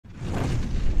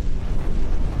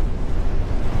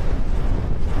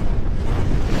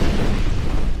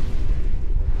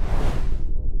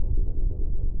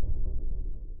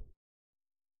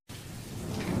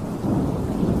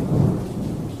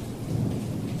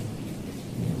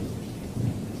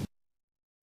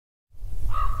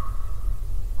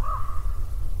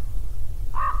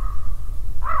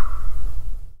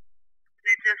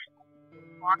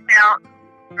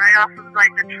right off of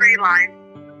like the tree line.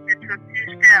 It took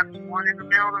 2 steps, one in the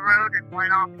middle of the road and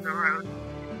one off the road.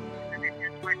 And it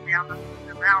just went down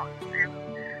the mountain.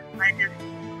 And I just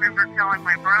remember telling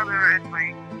my brother and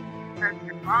my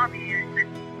husband Bobby, I said,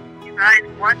 "You guys,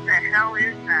 what the hell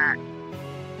is that?"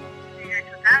 And I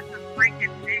said, "That's a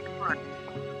freaking Bigfoot."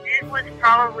 It was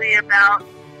probably about,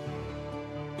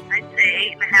 I'd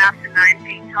say, 8.5 to 9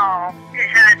 feet tall. It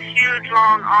had huge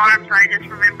long arms. I just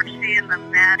remember seeing the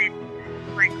matted,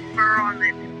 like, fur on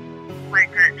its, like,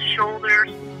 shoulders,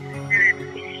 and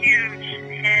its huge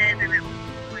head, and it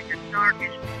was like a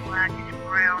darkish, blackish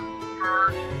brown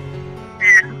fur.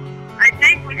 And I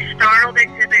think we startled it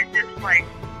because it just, like,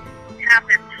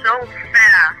 happened so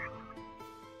fast.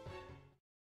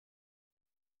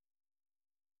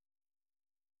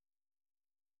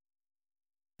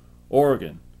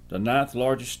 Oregon, the 9th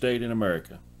largest state in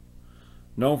America,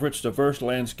 known for its diverse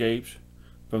landscapes,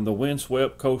 from the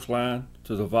windswept coastline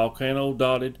to the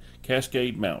volcano-dotted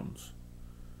Cascade Mountains.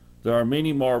 There are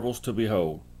many marvels to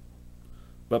behold,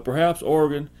 but perhaps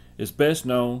Oregon is best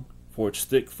known for its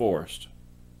thick forest.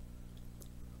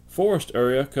 Forest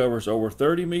area covers over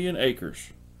 30 million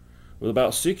acres, with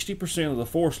about 60% of the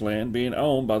forest land being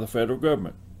owned by the federal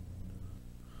government.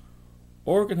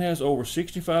 Oregon has over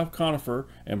 65 conifer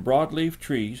and broadleaf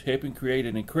trees, helping create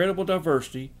an incredible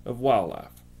diversity of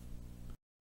wildlife.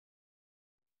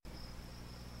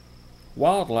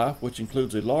 Wildlife, which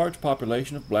includes a large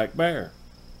population of black bear.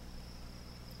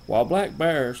 While black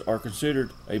bears are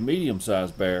considered a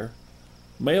medium-sized bear,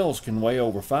 males can weigh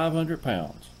over 500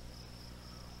 pounds.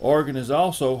 Oregon is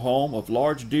also home of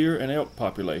large deer and elk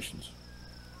populations.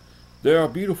 They are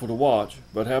beautiful to watch,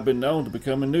 but have been known to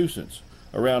become a nuisance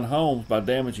around homes by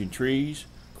damaging trees,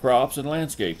 crops, and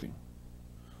landscaping.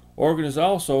 Oregon is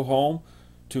also home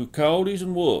to coyotes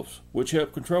and wolves, which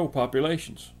help control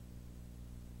populations.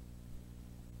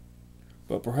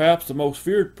 But perhaps the most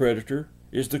feared predator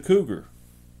is the cougar.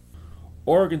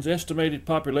 Oregon's estimated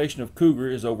population of cougar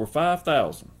is over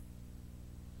 5,000.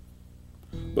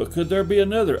 But could there be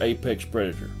another apex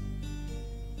predator?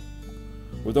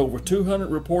 With over 200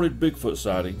 reported Bigfoot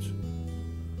sightings,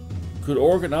 could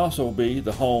Oregon also be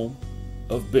the home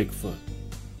of Bigfoot?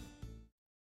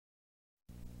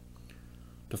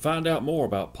 To find out more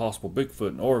about possible Bigfoot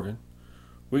in Oregon,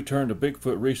 we turn to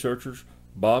Bigfoot researchers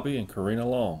Bobby and Corinna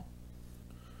Long.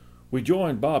 We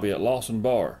joined Bobby at Lawson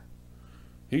Bar.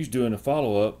 He's doing a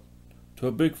follow-up to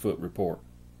a Bigfoot report.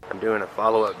 I'm doing a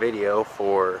follow-up video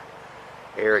for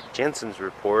Eric Jensen's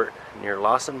report near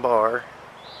Lawson Bar.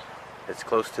 It's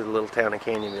close to the little town of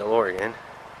Canyonville, Oregon.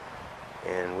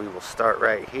 And we will start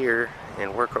right here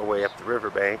and work our way up the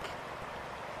riverbank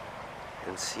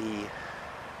and see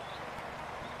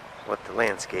what the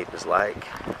landscape is like.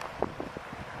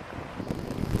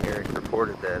 Eric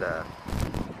reported that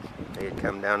they had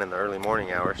come down in the early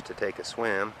morning hours to take a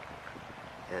swim,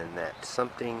 and that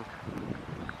something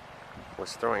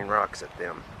was throwing rocks at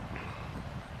them.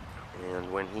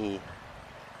 And when he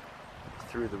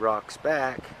threw the rocks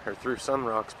back, or threw some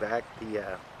rocks back,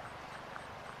 the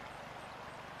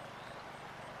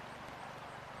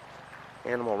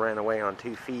animal ran away on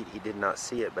 2 feet. He did not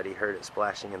see it, but he heard it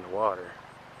splashing in the water.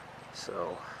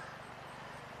 So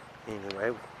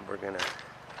anyway, we're gonna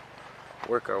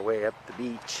work our way up the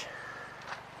beach,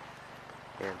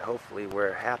 and hopefully where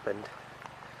it happened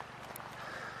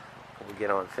we'll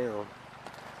get on film,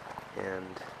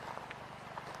 and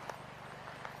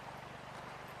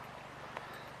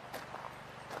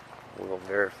we'll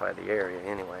verify the area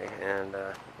anyway. And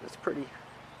it's pretty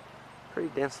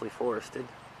densely forested.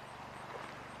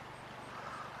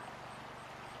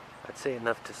 I'd say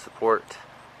enough to support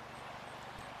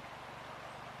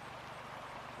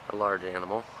a large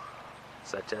animal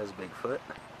such as Bigfoot.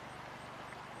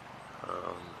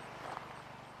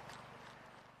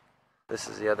 This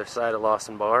is the other side of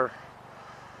Lawson Bar.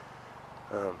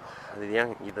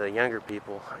 The younger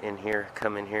people in here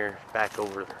come in here back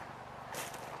over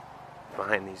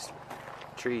behind these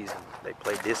trees, and they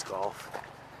play disc golf.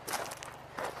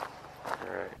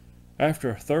 Alright. After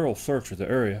a thorough search of the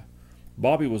area,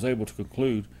 Bobby was able to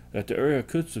conclude that the area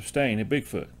could sustain a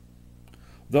Bigfoot.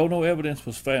 Though no evidence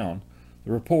was found,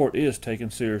 the report is taken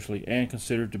seriously and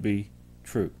considered to be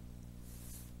true.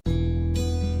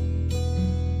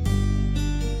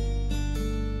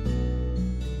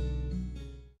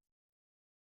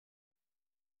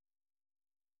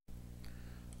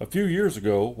 A few years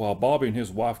ago, while Bobby and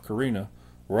his wife Corinna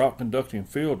were out conducting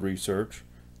field research,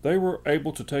 they were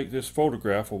able to take this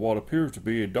photograph of what appears to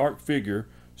be a dark figure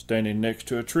standing next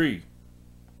to a tree.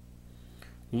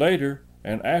 Later,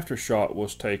 an after shot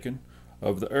was taken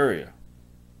of the area.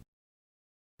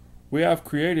 We have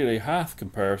created a height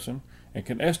comparison and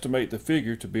can estimate the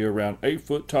figure to be around 8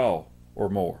 foot tall or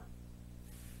more.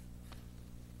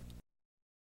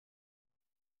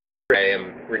 I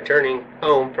am returning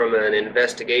home from an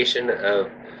investigation of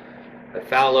a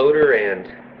foul odor and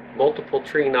multiple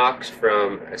tree knocks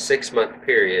from a 6-month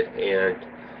period, and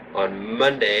on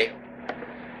Monday,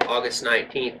 August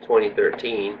 19th,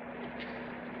 2013,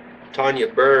 Tanya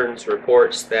Burns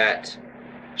reports that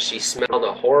she smelled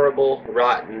a horrible,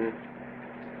 rotten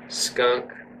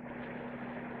skunk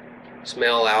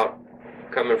smell out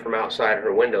coming from outside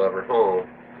her window of her home.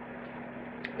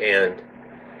 And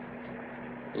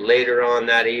later on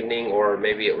that evening, or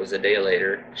maybe it was a day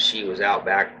later, she was out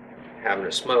back having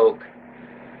a smoke,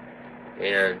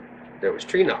 and there was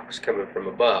tree knocks coming from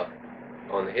above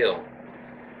on the hill.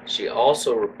 She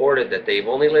also reported that they've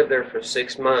only lived there for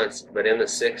 6 months, but in the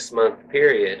 6-month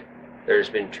period, there's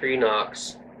been tree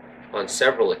knocks on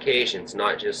several occasions,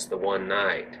 not just the one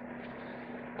night.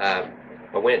 I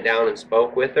went down and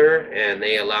spoke with her, and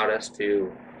they allowed us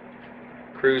to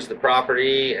cruise the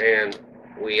property, and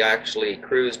we actually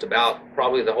cruised about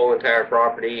probably the whole entire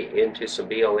property into some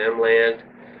BLM land,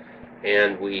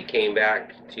 and we came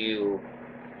back to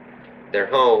their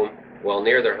home. Well,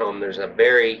 near their home there's a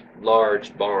very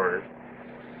large barn,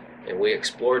 and we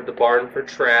explored the barn for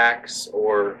tracks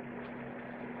or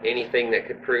anything that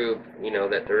could prove,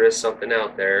 that there is something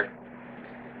out there.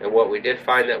 And what we did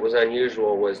find that was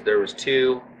unusual was there was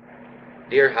 2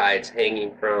 deer hides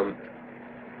hanging from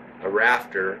a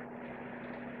rafter,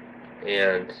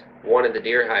 and one of the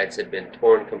deer hides had been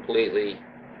torn completely,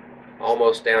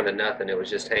 almost down to nothing. It was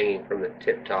just hanging from the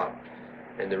tip top.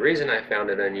 And the reason I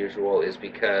found it unusual is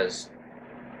because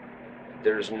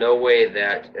there's no way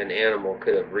that an animal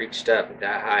could have reached up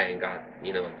that high and got,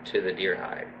 to the deer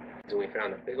hide. And we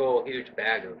found a big old huge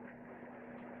bag of,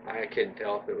 I couldn't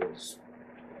tell if it was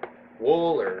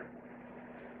wool or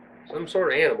some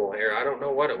sort of animal hair. I don't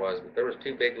know what it was, but there was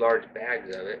 2 big large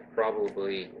bags of it.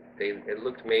 Probably, it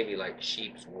looked maybe like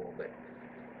sheep's wool, but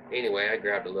anyway, I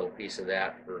grabbed a little piece of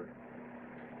that for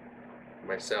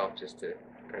myself just to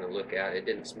kind of look at it. It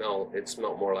didn't smell, it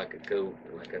smelled more like a goat,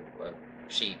 like a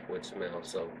sheep would smell,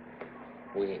 so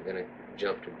we ain't gonna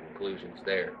jump to conclusions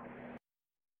there.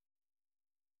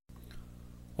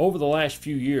 Over the last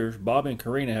few years, Bob and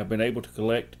Corinna have been able to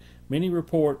collect many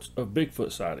reports of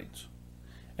Bigfoot sightings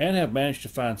and have managed to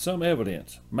find some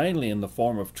evidence, mainly in the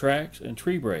form of tracks and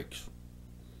tree breaks.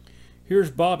 Here's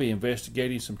Bobby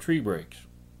investigating some tree breaks.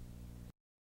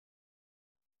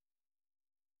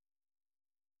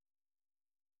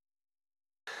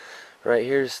 Right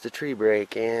here's the tree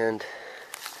break, and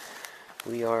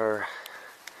we are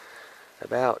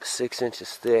about 6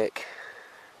 inches thick.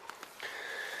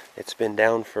 It's been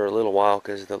down for a little while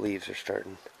because the leaves are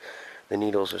starting, the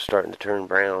needles are starting to turn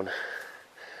brown.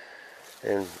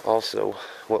 And also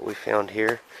what we found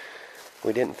here,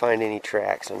 we didn't find any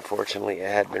tracks. Unfortunately,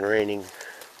 it had been raining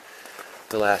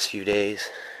the last few days.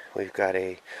 We've got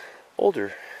a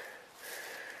older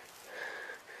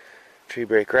tree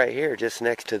break right here just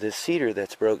next to this cedar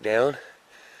that's broke down,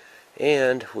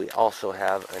 and we also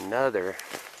have another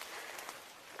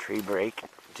tree break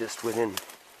just within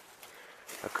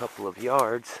a couple of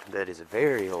yards that is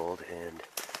very old, and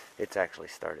it's actually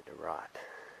started to rot.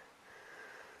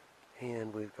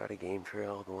 And we've got a game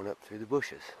trail going up through the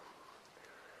bushes.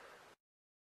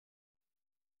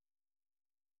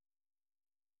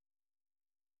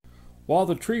 While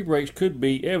the tree breaks could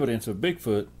be evidence of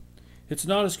Bigfoot, it's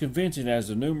not as convincing as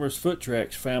the numerous foot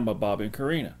tracks found by Bob and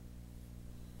Corinna.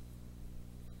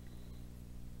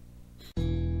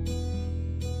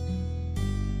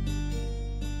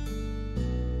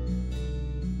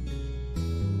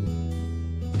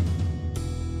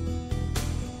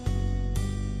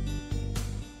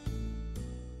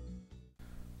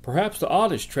 Perhaps the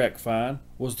oddest track find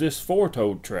was this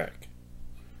 4-toed track.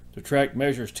 The track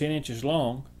measures 10 inches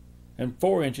long and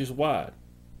 4 inches wide.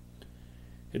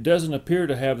 It doesn't appear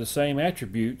to have the same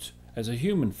attributes as a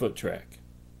human foot track.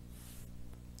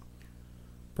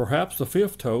 Perhaps the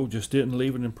 5th toe just didn't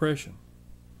leave an impression.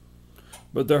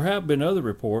 But there have been other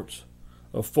reports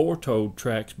of 4-toed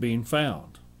tracks being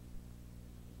found.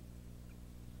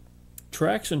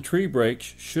 Tracks and tree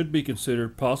breaks should be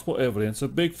considered possible evidence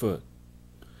of Bigfoot.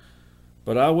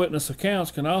 But eyewitness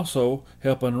accounts can also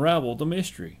help unravel the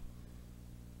mystery.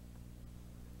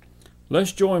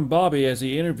 Let's join Bobby as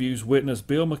he interviews witness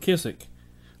Bill McKissick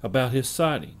about his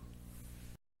sighting.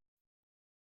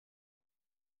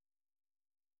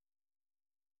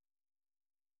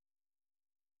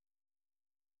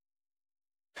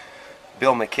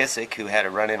 Bill McKissick, who had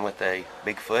a run-in with a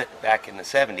Bigfoot back in the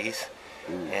 70s,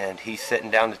 and he's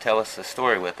sitting down to tell us the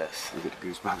story with us. I get the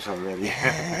goosebumps already.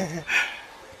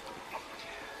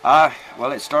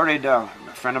 Well, it started, a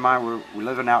friend of mine, we're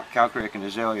living out Cow Creek in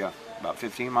Azalea, about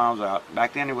 15 miles out.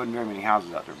 Back then there wasn't very many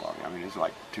houses out there, Bobby. I mean, it's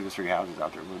like 2 or 3 houses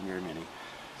out there, wasn't very many.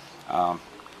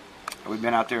 We'd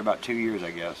been out there about 2 years,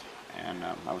 I guess, and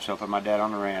I was helping my dad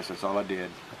on the ranch. That's all I did,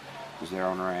 was there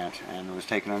on the ranch, and was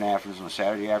taking an afternoon on a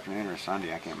Saturday afternoon or a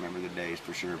Sunday. I can't remember the days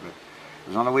for sure, but it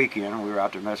was on the weekend, and we were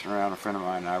out there messing around. A friend of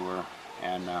mine and I were,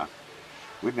 and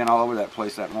we'd been all over that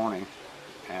place that morning,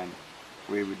 and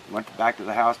we went back to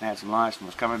the house and had some lunch and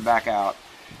was coming back out,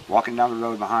 walking down the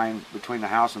road between the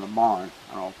house and the barn,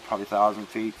 I don't know, probably 1,000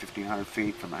 feet, 1,500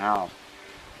 feet from the house,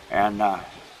 and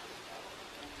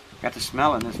got to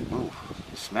smelling this, the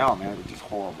smell, man, it was just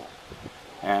horrible.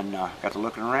 And got to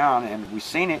looking around, and we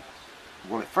seen it.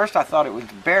 Well, at first I thought it was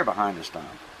the bear behind the stump,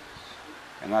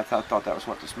 and I thought that was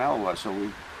what the smell was. So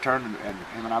we turned, and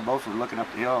him and I both were looking up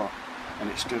the hill, and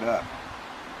it stood up.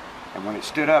 And when it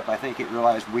stood up, I think it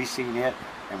realized we seen it,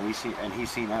 and he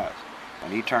seen us.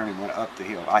 And he turned and went up the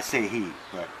hill. I say he,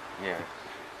 but yeah,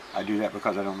 I do that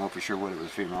because I don't know for sure whether it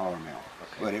was female or male.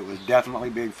 Okay. But it was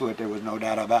definitely Bigfoot. There was no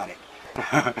doubt about it.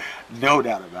 No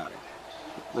doubt about it.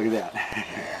 Look at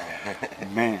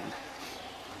that. Man.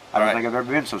 I don't think I've ever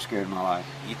been so scared in my life.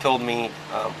 You told me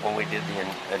when we did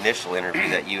the initial interview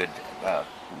that you had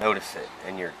noticed it,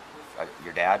 and your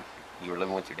dad, you were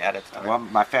living with your dad at the time? Well,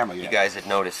 my family, yeah. You guys had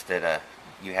noticed that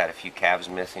you had a few calves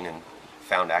missing and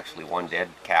found actually one dead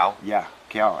cow? Yeah,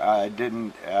 cow.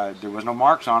 There was no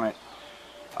marks on it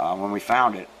when we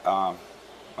found it.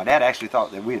 My dad actually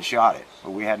thought that we had shot it,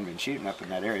 but we hadn't been shooting up in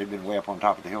that area. It had been way up on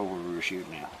top of the hill where we were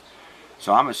shooting at.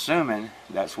 So I'm assuming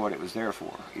that's what it was there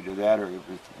for. Either that or it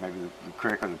was maybe the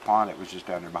creek or the pond that was just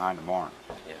down there behind the barn.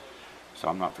 Yeah. So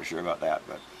I'm not for sure about that,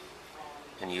 but.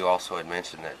 And you also had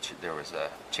mentioned that there was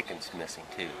chickens missing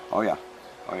too. Oh yeah,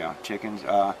 chickens,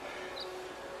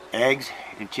 eggs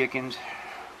and chickens.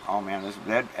 Oh man,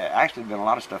 there actually been a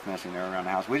lot of stuff missing there around the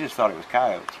house. We just thought it was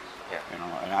coyotes. Yeah. You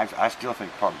know, and I still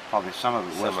think probably some of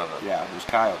it was. Some of it. Yeah, it was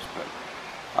coyotes, but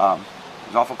it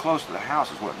was awful close to the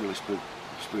house is what really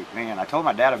spooked me. And I told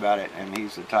my dad about it, and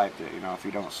he's the type that, you know, if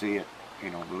you don't see it,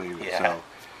 you don't believe it. Yeah. So,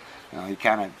 you know, he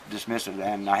kind of dismissed it,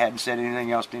 and I hadn't said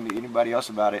anything else to anybody else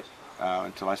about it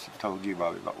until I told you,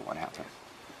 Bobby, about what happened.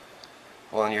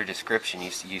 Well, in your description,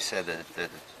 you said that the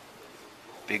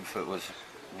Bigfoot was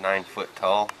 9 foot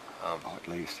tall. Oh, at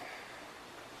least.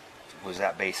 Was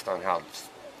that based on how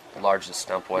large the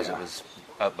stump was? Yeah. It was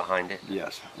up behind it?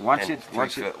 Yes. 3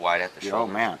 foot wide at the shoulder. Oh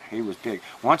man, he was big.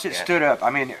 Once it stood up, I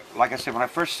mean, like I said, when I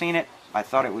first seen it, I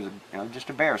thought it was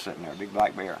just a bear sitting there, a big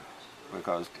black bear,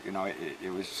 because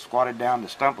it was squatted down. The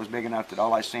stump was big enough that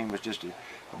all I seen was just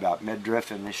about mid-drift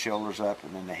and his shoulders up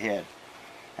and then the head.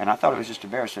 And I thought it was just a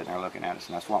bear sitting there looking at us,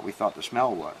 and that's what we thought the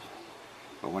smell was.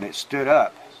 But when it stood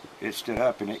up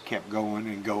and it kept going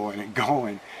and going and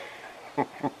going.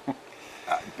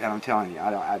 And I'm telling you,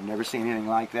 I've never seen anything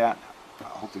like that. I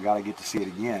hope to God I get to see it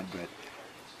again, but.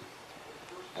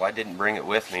 Well, I didn't bring it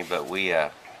with me, but we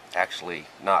actually,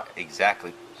 not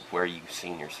exactly where you've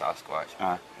seen your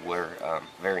Sasquatch. We're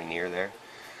very near there.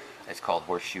 It's called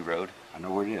Horseshoe Road. I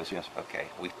know where it is, yes. Okay,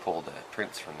 we pulled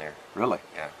prints from there. Really?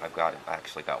 Yeah, I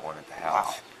actually got one at the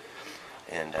house.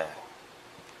 Wow. And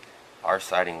our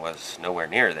sighting was nowhere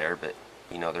near there, but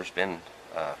there's been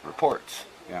reports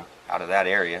out of that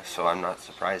area, so I'm not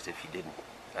surprised if you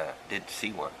did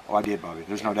see one. Oh, I did, Bobby.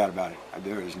 There's no doubt about it.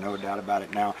 There is no doubt about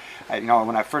it. Now,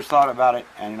 when I first thought about it,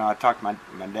 and I talked to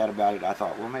my dad about it, I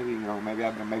thought, well,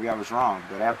 maybe I was wrong.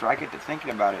 But after I get to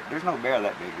thinking about it, there's no bear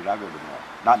that big that I've ever known.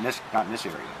 Not in this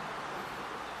area.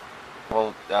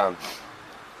 Well,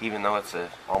 even though it's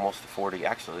almost a 40,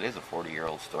 actually it is a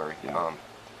 40-year-old story. Yeah.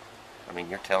 I mean,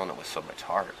 you're telling it with so much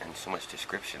heart and so much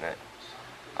description that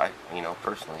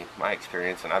personally, my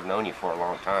experience, and I've known you for a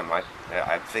long time,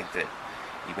 I think that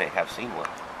you may have seen one.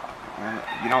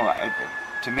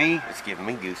 To me, it's giving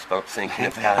me goosebumps thinking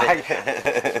about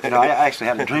it. I actually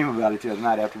had a dream about it the other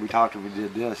night after we talked and we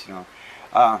did this.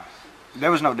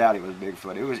 There was no doubt it was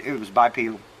Bigfoot. It was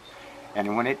bipedal,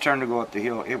 and when it turned to go up the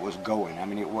hill, it was going. I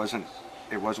mean, it wasn't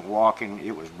walking.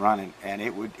 It was running, and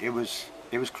it was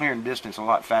clearing distance a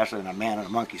lot faster than a man in a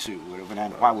monkey suit would have.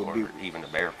 And why would be even a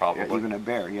bear probably? Yeah, even a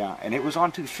bear, yeah. And it was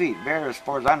on 2 feet. Bear, as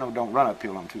far as I know, don't run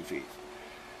uphill on 2 feet.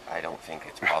 I don't think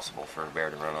it's possible for a bear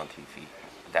to run on 2 feet.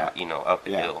 That up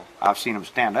the hill. I've seen them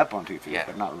stand up on 2 feet,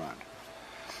 but not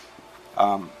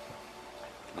run.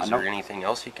 Is there anything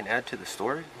else you can add to the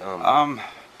story?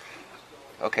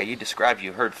 Okay, you described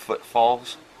you heard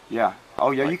footfalls. Yeah.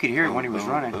 Oh yeah, you could hear it when he was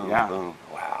running. Boom, yeah. Boom.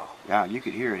 Wow. Yeah, you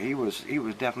could hear it. He was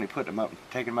definitely putting them up,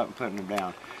 taking them up and putting them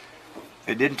down.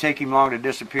 It didn't take him long to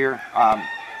disappear,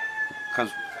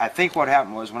 because I think what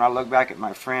happened was when I looked back at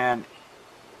my friend,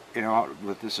 you know,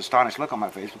 with this astonished look on my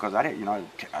face, because I didn't, you know,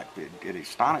 it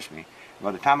astonished me.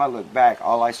 By the time I looked back,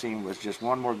 all I seen was just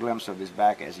one more glimpse of his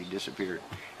back as he disappeared.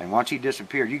 And once he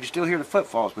disappeared, you could still hear the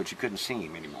footfalls, but you couldn't see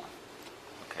him anymore.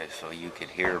 Okay, so you could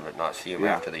hear but not see him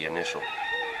Yeah. after the initial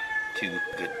 2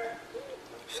 good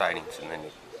sightings, and then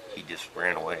he just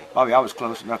ran away. Bobby, I was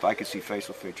close enough I could see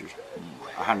facial features.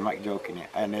 I'm not joking.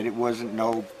 And it wasn't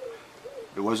no,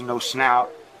 there wasn't no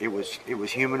snout. It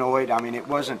was humanoid. I mean, it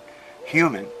wasn't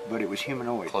human, but it was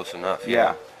humanoid. Close enough.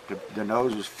 Yeah. The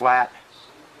nose was flat.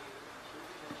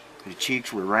 His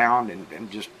cheeks were round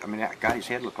and just, I mean, that guy, his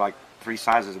head looked like 3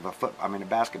 sizes of a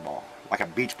basketball, like a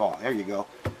beach ball. There you go.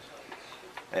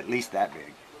 At least that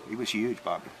big. He was huge,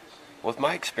 Bobby. With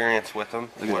my experience with them,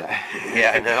 Look at that.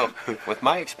 yeah, I know. With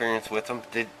my experience with them,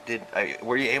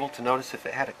 were you able to notice if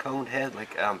it had a coned head,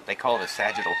 like they call it a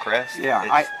sagittal crest?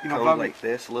 Yeah, it's coned Bobby, like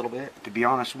this a little bit. To be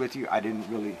honest with you, I didn't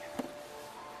really,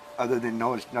 other than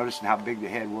noticing how big the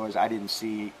head was, I didn't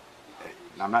see.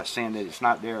 I'm not saying that it's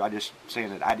not there. I'm just saying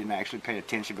that I didn't actually pay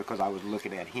attention because I was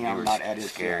looking at him, You were not at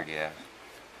his scared, head.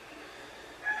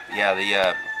 yeah.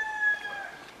 Yeah,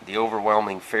 the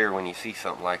overwhelming fear when you see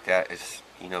something like that is,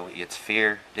 you know, it's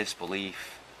fear,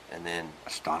 disbelief, and then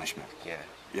Astonishment. yeah.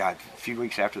 Yeah, a few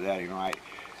weeks after that, you know,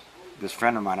 this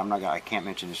friend of mine, I can't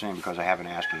mention his name because I haven't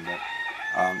asked him, but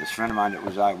this friend of mine that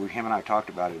was him and I talked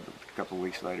about it a couple of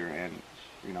weeks later, and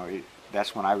you know,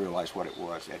 that's when I realized what it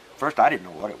was. At first, I didn't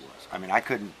know what it was. I mean, I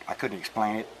couldn't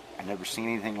explain it. I'd never seen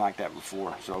anything like that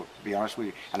before. So, to be honest with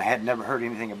you, and I had never heard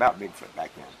anything about Bigfoot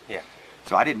back then. Yeah.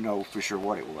 So I didn't know for sure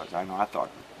what it was. I thought,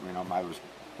 you know, I was,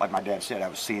 like my dad said, I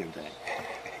was seeing things.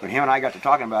 But him and I got to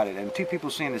talking about it, and 2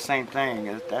 people seeing the same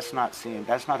thing, that's not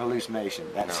hallucination.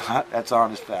 That's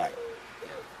honest fact.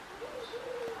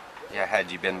 Yeah,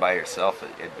 had you been by yourself,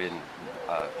 it'd been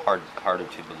harder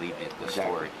to believe the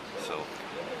story. So,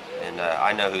 and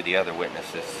I know who the other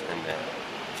witness is, and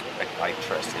I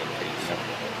trust him too. So.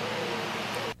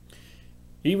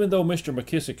 Even though Mr.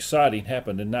 McKissick's sighting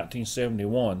happened in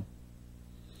 1971,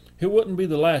 it wouldn't be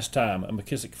the last time a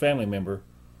McKissick family member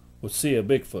would see a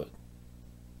Bigfoot.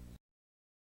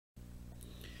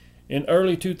 In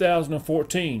early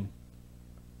 2014,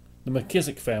 the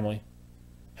McKissick family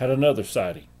had another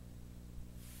sighting.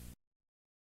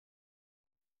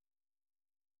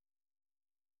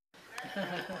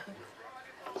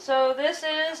 So this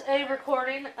is a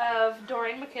recording of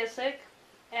Doreen McKissick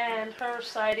and her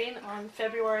sighting on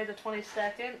February the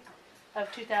 22nd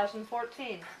of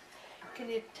 2014. Can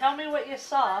you tell me what you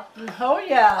saw? Oh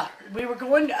yeah, we were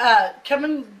going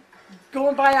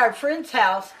by our friend's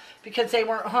house because they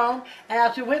weren't home, and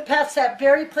as we went past that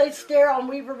very place there on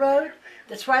Weaver Road,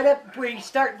 that's right up where you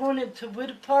start going into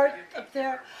Wooded Park up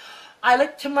there, I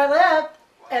looked to my left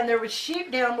and there was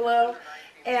sheep down below,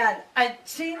 and I'd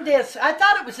seen this. I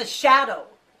thought it was a shadow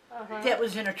that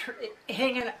was in a tree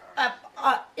hanging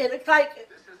up. It looked like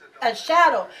a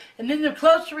shadow, and then the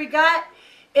closer we got,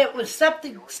 it was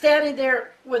something standing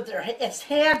there with its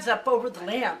hands up over the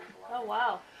limb. Oh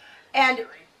wow! And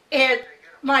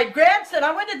my grandson,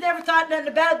 I would have never thought nothing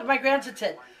about it, but my grandson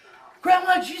said,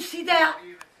 "Grandma, did you see that?"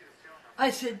 I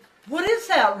said, "What is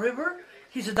that, River?"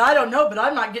 He said, "I don't know, but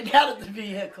I'm not getting out of the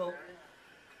vehicle."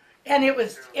 And it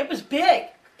was big.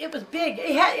 It was big.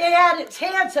 It had its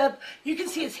hands up. You can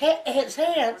see its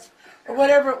hands, or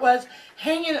whatever it was,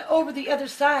 hanging over the other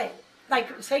side. Like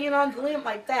it was hanging on the limb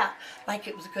like that. Like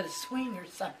it was going to swing or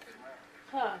something.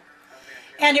 Huh.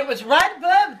 And it was right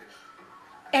above.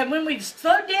 And when we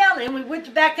slowed down and we went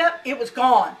to back up, it was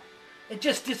gone. It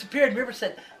just disappeared. River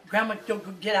said, "Grandma,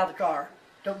 don't get out of the car.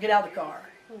 Don't get out of the car."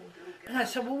 And I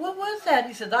said, "Well, what was that?"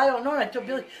 He said, "I don't know." And I told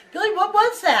Billy, "Billy, what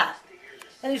was that?"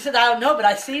 And he said, "I don't know, but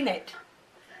I seen it."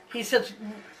 He said,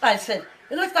 I said,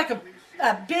 "It looked like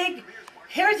a big,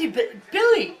 hairy,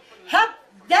 Billy,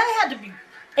 that had to be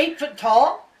 8 foot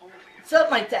tall."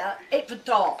 Something like that, 8 foot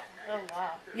tall. Oh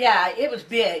wow! Yeah, it was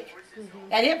big.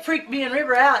 And it freaked me and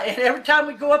River out. And every time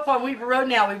we go up on Weaver Road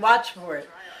now, we watch for it.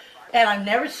 And I've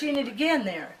never seen it again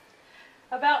there.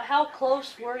 About how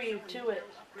close were you to it?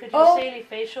 Could you see any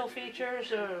facial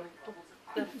features or?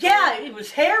 Yeah, it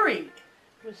was hairy.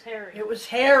 It was hairy. It was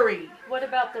hairy. What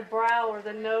about the brow or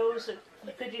the nose?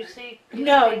 Could you see?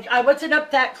 No, I wasn't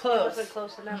up that I close. wasn't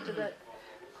close enough to that.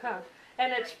 Huh.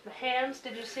 And its hands?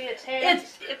 Did you see its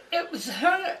hands? It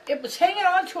was hanging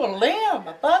onto a limb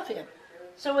above him.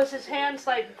 So was his hands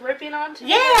like gripping onto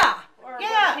Yeah. it? Or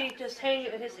Yeah. was he just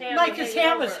hanging? His hand. Like his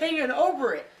hand was hanging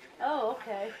over it. Oh,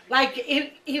 okay. Like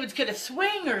he was going to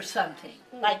swing or something,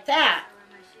 like that.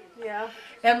 Yeah.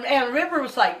 And River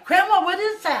was like, Grandma, what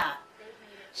is that?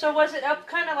 So was it up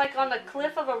kind of like on the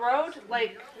cliff of a road?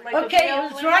 Like Okay, a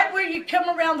it was right where you come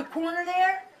around the corner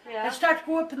there Yeah. and start to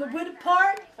go up in the wooded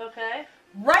part. Okay.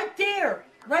 Right there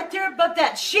above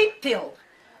that sheep field.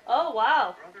 Oh,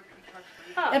 wow.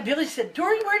 Huh. And Billy said,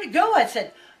 Doreen, where'd you go? I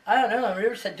said, I don't know. And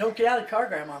River said, don't get out of the car,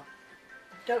 Grandma.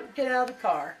 Don't get out of the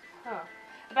car. Huh.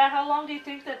 About how long do you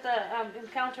think that the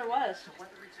encounter was?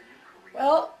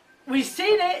 Well, we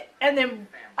seen it, and then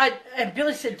and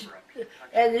Billy said,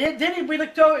 and then we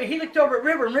looked over. He looked over at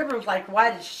River, and River was like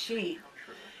white as sheet.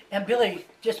 And Billy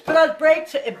just put on his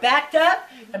brakes, it backed up,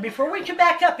 and before we could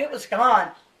back up, it was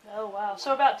gone. Oh, wow.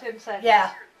 So about 10 seconds.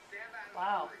 Yeah.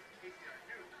 Wow.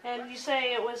 And you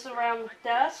say it was around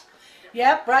dusk?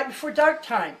 Yep, right before dark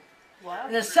time. Wow.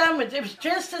 And the sun it was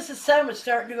just as the sun was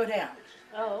starting to go down.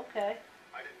 Oh, okay.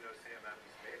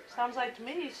 Sounds like to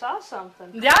me you saw something.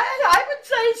 Yeah, I would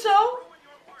say so.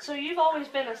 So you've always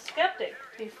been a skeptic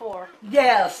before,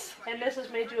 Yes. and this has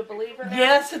made you a believer now?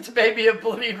 Yes, it's maybe a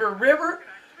believer. River,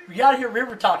 we got to hear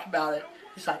River talk about it.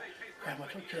 He's like, Grandma,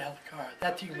 don't get out of the car.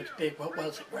 That thing was big. What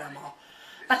was it, Grandma?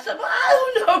 I said, well,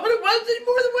 I don't know what it was any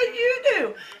more than what you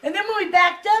do. And then when we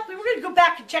backed up, we were going to go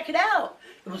back and check it out.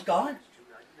 It was gone.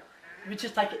 It was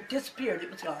just like it disappeared.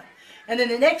 It was gone. And then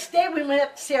the next day, we went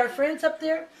up to see our friends up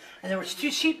there, and there was 2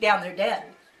 sheep down there dead.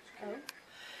 Oh.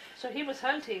 So he was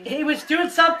hunting. He was doing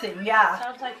something, yeah.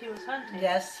 Sounds like he was hunting.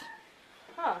 Yes.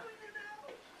 Huh.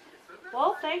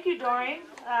 Well, thank you, Doreen.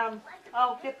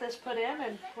 I'll get this put in,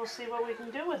 and we'll see what we can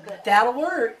do with it. That'll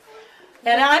work.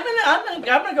 And I'm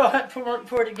gonna go hunt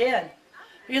for it again,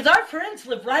 because our friends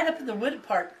live right up in the wooded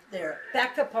part there,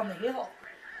 back up on the hill.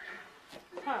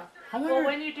 Huh. I wonder, Well,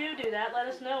 when you do that, let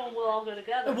us know, and we'll all go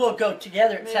together. we'll go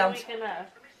together. It Maybe sounds we can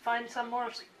find some more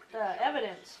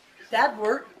evidence. that'd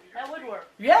work. That would work.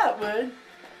 Yeah, it would.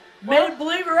 Well, Made a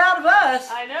believer out of us.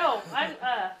 I know. I'm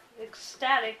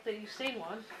ecstatic that you've seen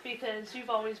one, because you've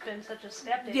always been such a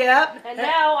skeptic. Yeah. And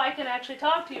now I can actually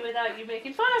talk to you without you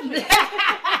making fun of me.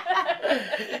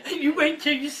 You wait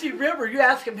till you see River. You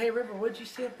ask him, hey, River, what'd you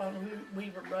see up on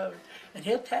Weaver Road? And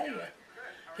he'll tell you.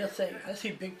 He'll say, I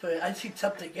see Bigfoot. I see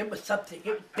something. It was something.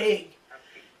 It was big.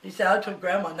 He said, I told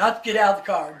Grandma not to get out of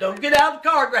the car. Don't get out of the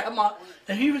car, Grandma.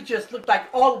 And he was just looked like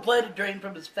all the blood had drained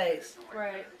from his face.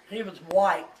 Right. He was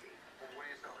white.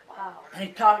 Wow. And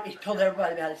he told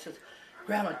everybody about it. He says,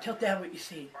 Grandma, tell Dad what you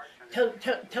seen. Tell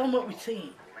him what we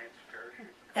seen.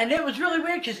 And it was really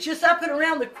weird, because just up and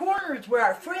around the corner is where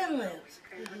our friend lives.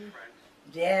 Mm-hmm.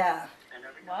 Yeah.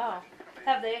 Wow.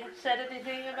 Have they said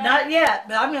anything about Not it? yet,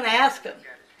 but I'm going to ask him.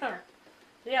 Huh.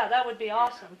 Yeah, that would be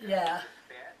awesome. Yeah.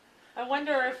 I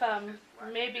wonder if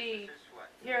maybe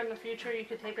here in the future you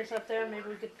could take us up there and maybe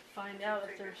we could find out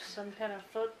if there's some kind of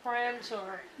footprints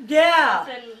or Yeah.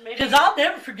 something. Maybe Because I'll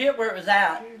never forget where it was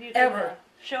at. you can, Ever.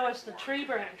 show us the tree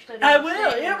branch. That I he was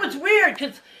will. sitting It on. was weird,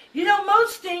 because, you know,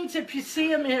 most things, if you see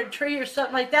them in a tree or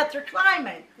something like that, they're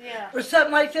climbing. Yeah. Or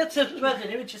something like that. So it wasn't.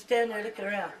 He was just standing there looking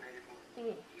around.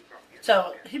 Mm.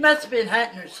 So he must have been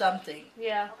hunting or something.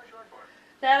 Yeah.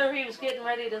 That or he was getting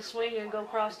ready to swing and go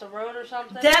across the road or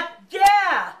something.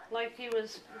 Yeah. Like he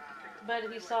was, but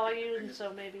he saw you, and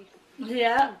so maybe.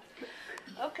 Yeah.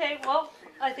 Okay, well,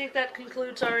 I think that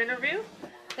concludes our interview.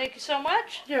 Thank you so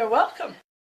much. You're welcome.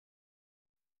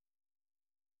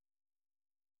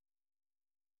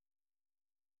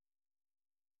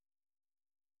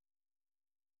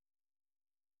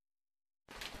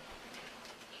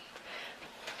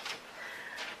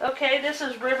 Okay, this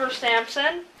is River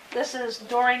Samson. This is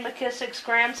Doreen McKissick's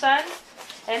grandson,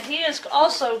 and he is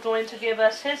also going to give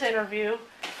us his interview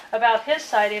about his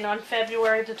sighting on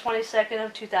February the 22nd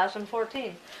of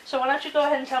 2014. So why don't you go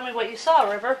ahead and tell me what you saw,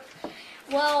 River?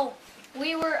 Well,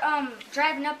 we were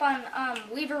driving up on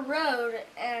Weaver Road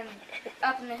and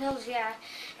up in the hills, yeah,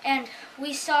 and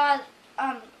we saw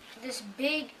this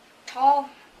big, tall,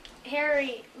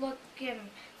 hairy-looking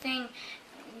thing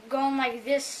going like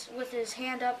this with his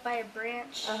hand up by a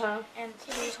branch, and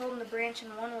he was holding the branch,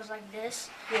 and one was like this.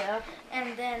 Yeah.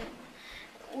 And then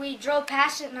we drove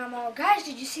past it, and I'm all, guys,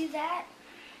 did you see that?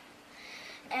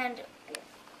 And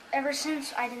ever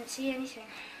since, I didn't see anything.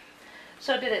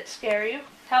 So did it scare you?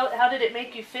 How did it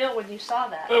make you feel when you saw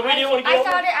that? Well, we didn't want to go.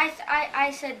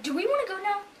 I said, do we want to go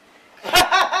now?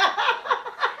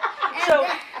 So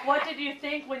what did you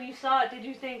think when you saw it? Did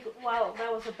you think, wow,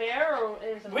 that was a bear, or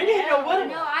is it a We didn't know man? what it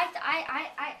No,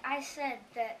 I said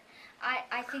that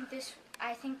I think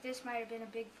this might have been a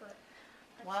Bigfoot.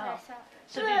 That's what Wow. I thought.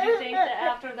 So did you think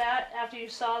that after you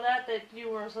saw that you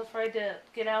were afraid to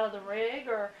get out of the rig,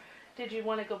 or Did you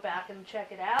want to go back and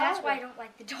check it out? That's why I don't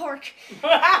like the dark.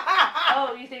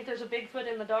 Oh, you think there's a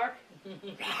Bigfoot in the dark?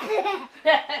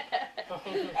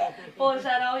 Well, is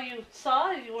that all you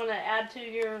saw? You want to add to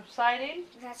your sighting?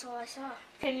 That's all I saw.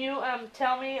 Can you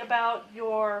tell me about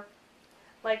your,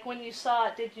 like when you saw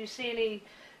it, did you see any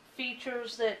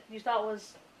features that you thought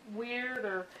was weird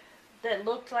or that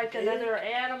looked like another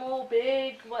animal,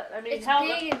 big? What, I mean, It's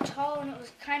big and tall, and it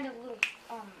was kind of a little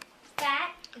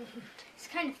fat. It's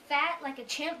kind of fat like a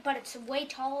chimp, but it's way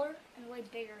taller and way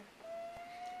bigger.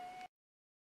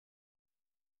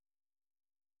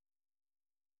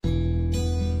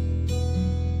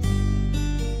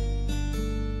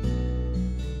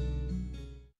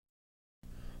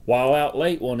 While out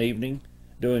late one evening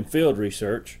doing field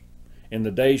research in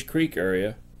the Days Creek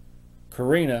area,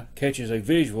 Corinna catches a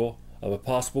visual of a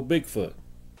possible Bigfoot.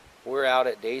 We're out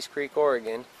at Days Creek,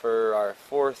 Oregon for our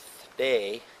 4th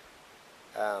day.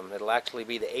 It'll actually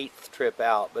be the 8th trip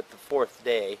out, but the 4th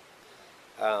day.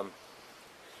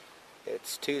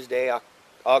 It's Tuesday,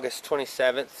 August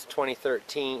 27th,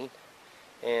 2013,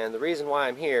 and the reason why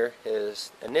I'm here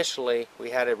is initially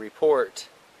we had a report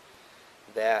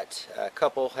that a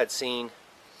couple had seen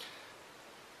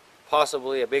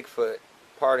possibly a Bigfoot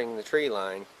parting the tree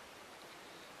line,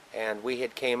 and we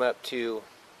had came up to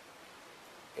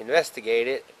investigate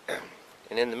it.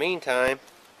 And in the meantime,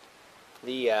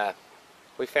 we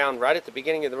found right at the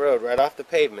beginning of the road, right off the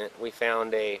pavement, we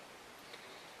found a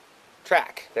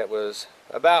track that was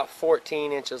about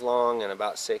 14 inches long and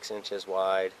about 6 inches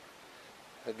wide,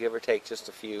 give or take just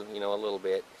a few, you know, a little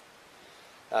bit.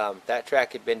 That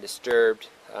track had been disturbed.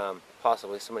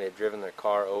 Possibly somebody had driven their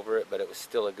car over it, but it was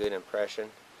still a good impression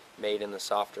made in the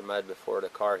softer mud before the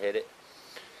car hit it.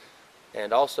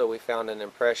 And also we found an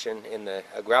impression in a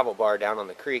gravel bar down on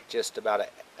the creek just about an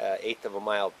 1/8 of a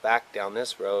mile back down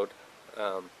this road.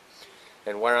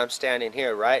 And where I'm standing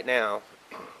here right now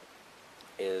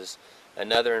is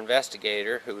another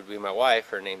investigator who would be my wife.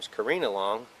 Her name's Corinna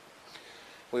Long.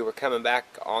 We were coming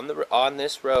back on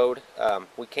this road.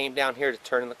 We came down here to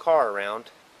turn the car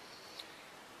around,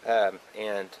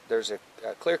 and there's a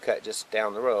clear cut just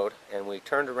down the road, and we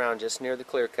turned around just near the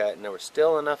clear cut, and there was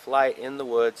still enough light in the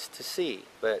woods to see,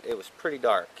 but it was pretty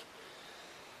dark.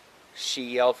 She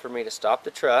yelled for me to stop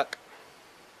the truck.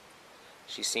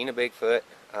 She seen a Bigfoot.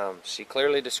 She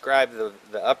clearly described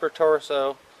the upper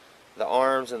torso, the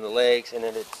arms, and the legs, and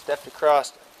it had stepped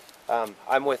across.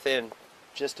 I'm within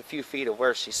just a few feet of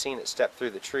where she's seen it step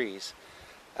through the trees.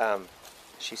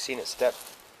 She's seen it step,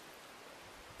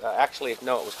 actually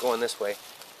no, it was going this way,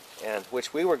 and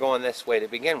which we were going this way to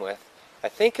begin with. I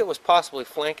think it was possibly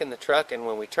flanking the truck, and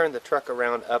when we turned the truck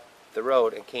around up the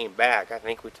road and came back, I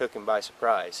think we took him by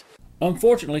surprise.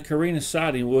 Unfortunately, Corinna's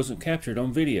sighting wasn't captured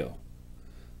on video,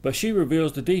 but she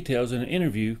reveals the details in an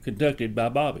interview conducted by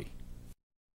Bobby.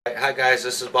 Hi guys,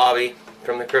 this is Bobby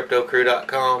from the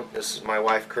CryptoCrew.com. This is my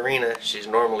wife Corinna. She's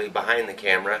normally behind the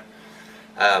camera.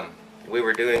 We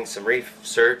were doing some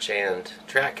research and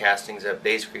track castings up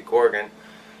Days Creek, Oregon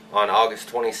on August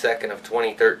 22nd of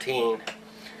 2013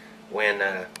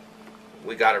 when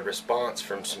we got a response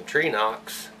from some tree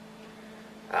knocks.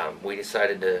 We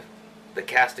decided the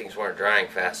castings weren't drying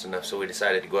fast enough, so we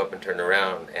decided to go up and turn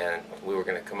around, and we were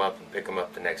going to come up and pick them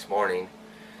up the next morning.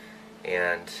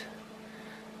 And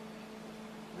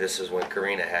this is when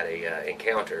Corinna had a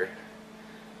encounter,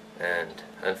 and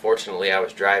unfortunately I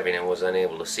was driving and was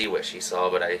unable to see what she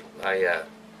saw, but I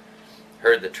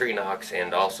heard the tree knocks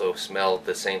and also smelled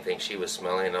the same thing she was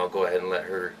smelling, and I'll go ahead and let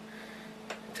her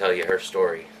tell you her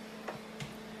story.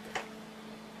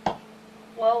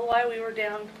 Well, while we were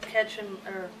down catching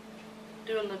or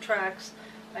doing the tracks,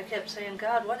 I kept saying,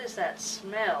 God, what is that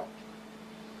smell?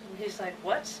 And he's like,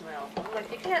 what smell? I'm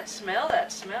like, you can't smell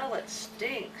that smell, it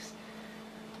stinks.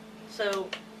 So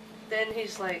then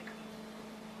he's like,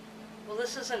 well,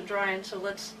 this isn't drying, so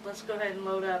let's go ahead and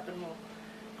load up, and we'll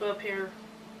go up here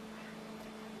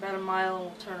about a mile and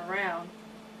we'll turn around,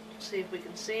 see if we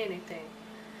can see anything.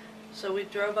 So we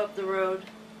drove up the road,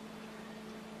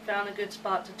 found a good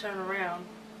spot to turn around,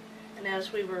 and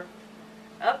as we were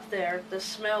up there, the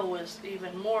smell was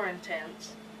even more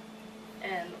intense,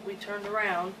 and we turned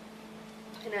around,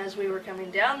 and as we were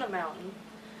coming down the mountain,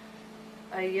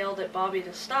 I yelled at Bobby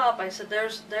to stop. I said,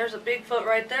 there's a Bigfoot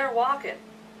right there walking.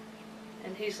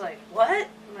 And he's like, what?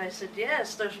 And I said,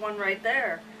 yes, there's one right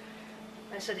there.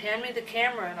 I said, hand me the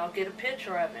camera and I'll get a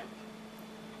picture of him.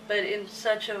 But in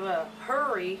such of a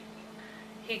hurry,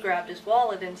 he grabbed his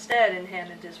wallet instead and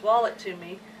handed his wallet to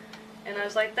me. And I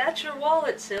was like, that's your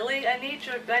wallet, silly. I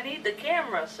need the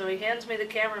camera. So he hands me the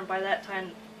camera, and by that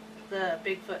time the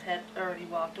Bigfoot had already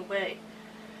walked away.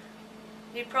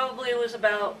 He probably was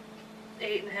about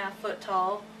 8.5 foot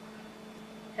tall.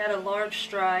 Had a large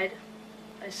stride.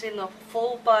 I seen the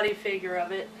full body figure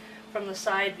of it from the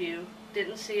side view.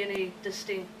 Didn't see any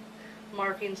distinct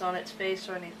markings on its face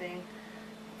or anything.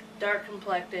 Dark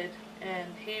complected,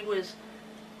 and he was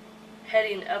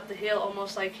heading up the hill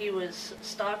almost like he was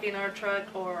stalking our truck,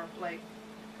 or like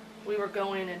we were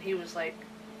going and he was like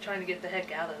trying to get the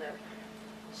heck out of there.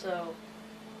 So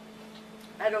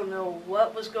I don't know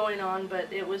what was going on,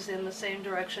 but it was in the same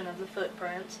direction of the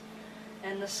footprints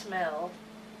and the smell.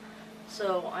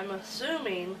 So I'm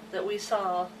assuming that we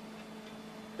saw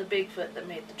the Bigfoot that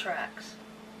made the tracks.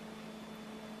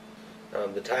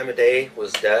 The time of day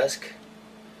was dusk.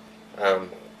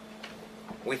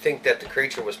 We think that the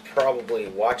creature was probably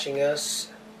watching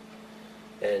us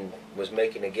and was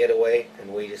making a getaway,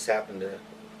 and we just happened to,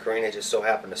 Corinna just so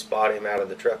happened to spot him out of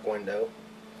the truck window.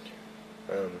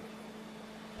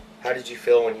 How did you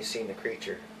feel when you seen the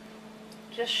creature?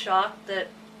 Just shocked that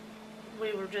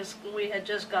we had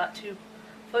just got 2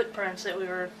 footprints that we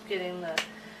were getting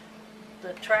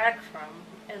the track from,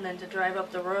 and then to drive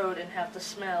up the road and have the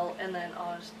smell, and then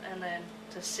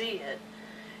to see it.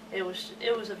 It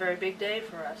was a very big day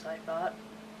for us, I thought.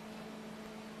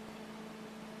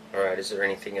 Alright, is there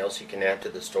anything else you can add to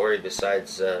the story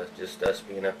besides just us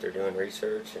being up there doing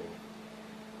research and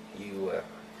you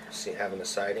having a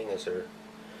sighting?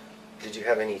 Did you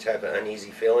have any type of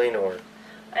uneasy feeling, or?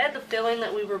 I had the feeling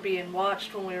that we were being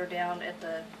watched when we were down at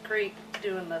the creek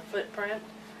doing the footprint,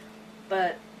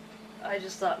 but I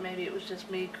just thought maybe it was just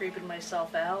me creeping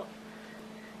myself out.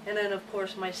 And then of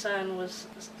course my son was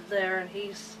there and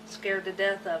he's scared to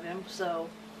death of him, so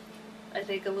I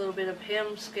think a little bit of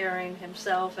him scaring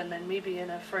himself and then me being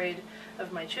afraid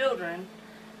of my children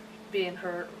being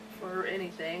hurt or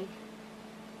anything,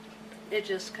 it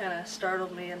just kind of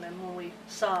startled me. And then when we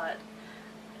saw it,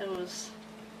 it was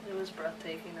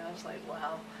breathtaking. I was like,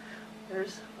 wow,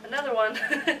 there's another one.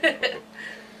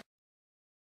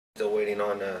 Still waiting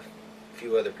on a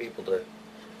few other people to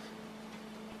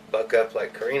buck up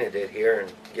like Corinna did here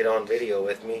and get on video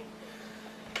with me,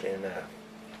 and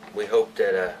we hope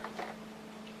that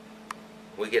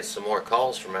we get some more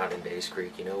calls from out in Days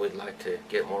Creek. You know, we'd like to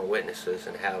get more witnesses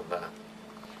and have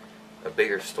a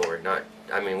bigger story.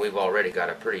 I mean, we've already got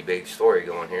a pretty big story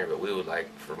going here, but we would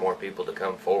like for more people to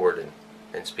come forward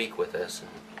and speak with us. And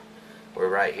we're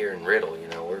right here in Riddle, you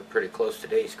know, we're pretty close to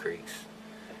Days Creeks.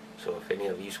 So if any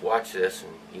of you watch this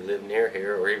and you live near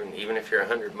here, or even if you're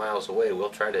 100 miles away, we'll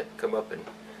try to come up and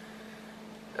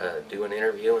do an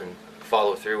interview and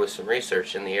follow through with some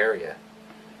research in the area.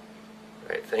 All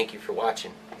right, thank you for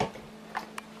watching.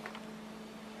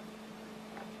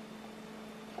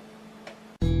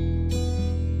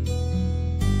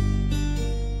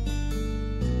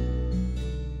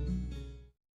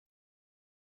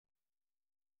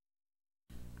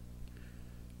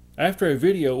 After a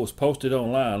video was posted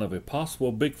online of a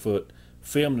possible Bigfoot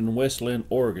filmed in West Linn,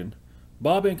 Oregon,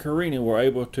 Bob and Corinna were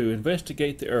able to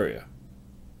investigate the area.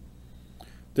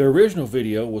 The original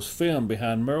video was filmed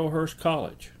behind Merrillhurst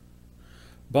College.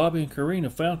 Bob and Corinna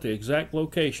found the exact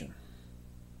location.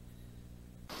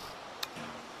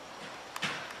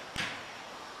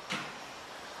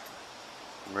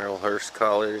 Merrillhurst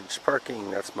College parking,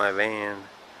 that's my van.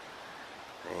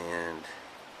 And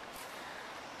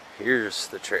here's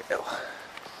the trail.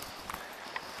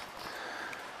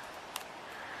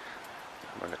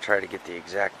 I'm going to try to get the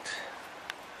exact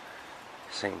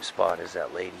same spot as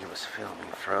that lady was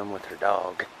filming from with her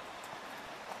dog.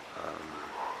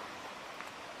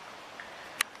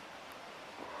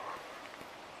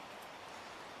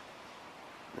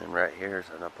 And right here is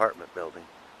an apartment building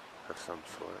of some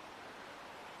sort.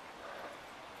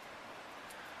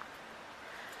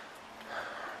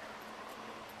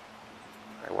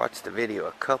 I watched the video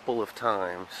a couple of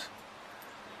times,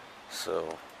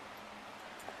 so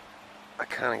I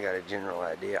kind of got a general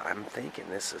idea. I'm thinking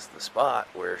this is the spot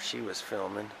where she was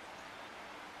filming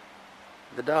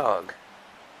the dog.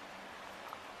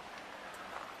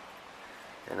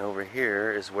 And over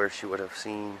here is where she would have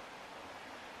seen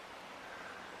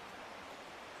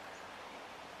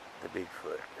the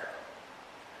Bigfoot.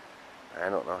 I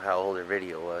don't know how old her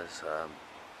video was.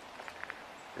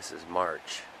 This is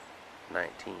March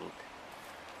 19th.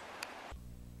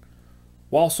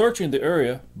 While searching the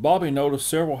area, Bobby noticed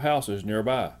several houses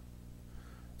nearby.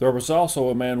 There was also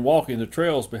a man walking the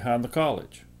trails behind the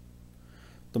college.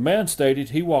 The man stated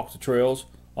he walked the trails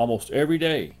almost every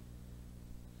day.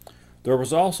 There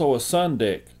was also a sun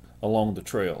deck along the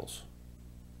trails.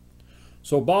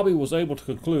 So Bobby was able to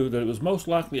conclude that it was most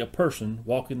likely a person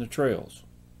walking the trails.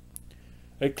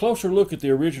 A closer look at the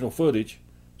original footage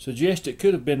suggest it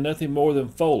could have been nothing more than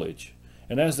foliage,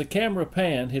 and as the camera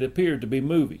panned, it appeared to be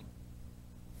moving.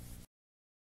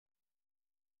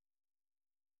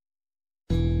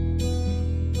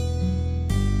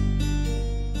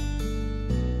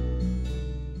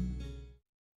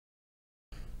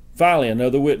 Finally,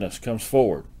 another witness comes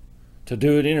forward to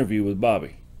do an interview with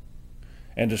Bobby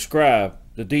and describe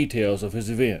the details of his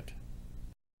event.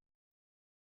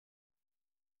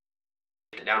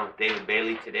 Down with David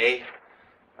Bailey today.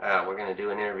 We're going to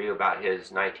do an interview about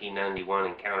his 1991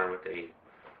 encounter with a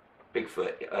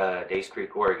Bigfoot, Days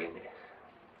Creek, Oregon.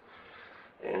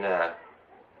 And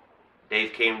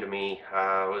Dave came to me,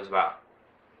 it was about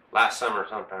last summer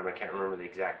sometime, I can't remember the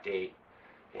exact date,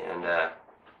 and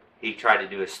he tried to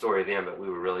do a story then, but we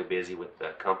were really busy with the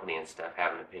company and stuff,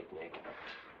 having a picnic,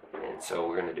 and so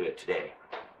we're going to do it today.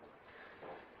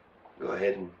 Go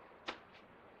ahead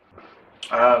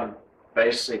and...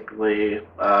 Basically,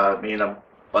 me and a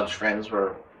bunch of friends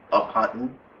were up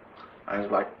hunting. There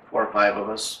was like 4 or 5 of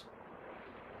us.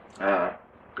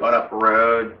 Going up a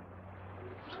road.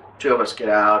 2 of us get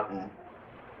out and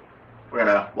we're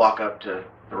gonna walk up to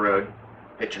the road,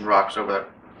 pitching rocks over the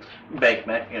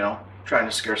embankment, you know, trying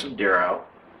to scare some deer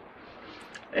out.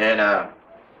 And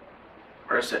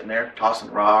we're sitting there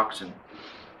tossing rocks, and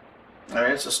I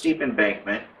mean, it's a steep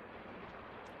embankment,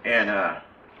 and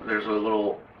there's a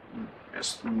little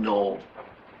knoll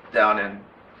down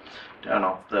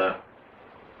off the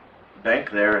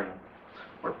bank there, and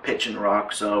we're pitching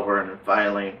rocks over, and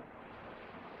finally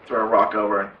throw a rock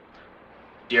over, and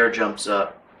deer jumps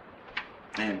up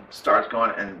and starts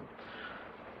going, and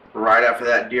right after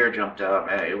that deer jumped up,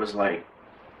 man, it was like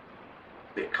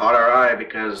it caught our eye,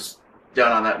 because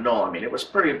down on that knoll, I mean, it was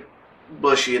pretty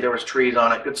bushy, there was trees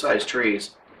on it, good sized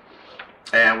trees,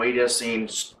 and we just seen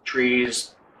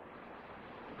trees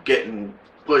getting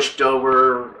pushed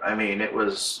over. I mean, we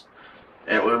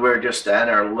were just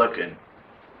standing there looking,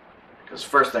 because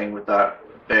first thing we thought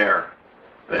bear,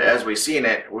 but as we seen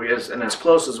it, and as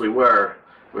close as we were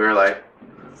like,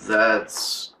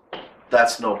 that's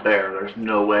no bear. There's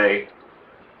no way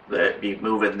that it'd be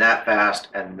moving that fast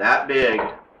and that big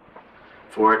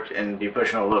for it and be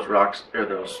pushing all those rocks or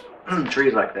those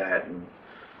trees like that. And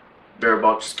they're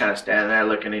both just kind of standing there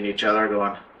looking at each other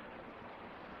going,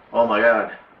 oh my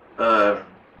God. That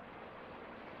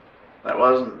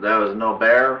was no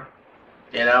bear,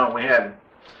 you know. We had,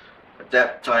 at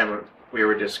that time, we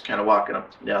were just kind of walking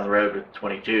up and down the road with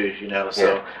 22s, you know,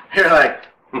 so you're like,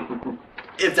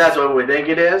 if that's what we think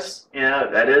it is, you know,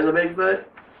 that is a Bigfoot,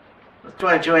 the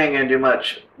 22 ain't gonna do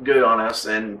much good on us.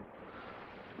 And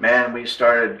man, we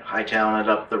started hightailing it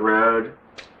up the road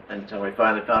until we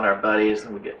finally found our buddies,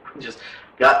 and we just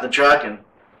got in the truck, and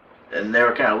they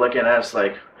were kind of looking at us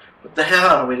like, what the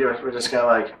hell? And we're just kind of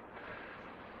like,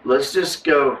 let's just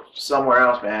go somewhere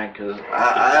else, man, because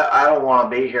I don't want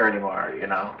to be here anymore, you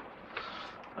know.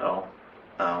 So,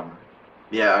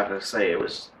 yeah, I gotta say,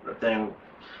 the thing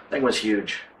was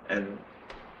huge, and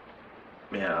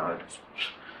you know,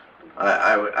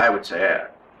 I would say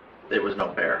it was no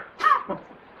bear.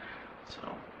 So.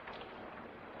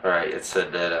 All right, it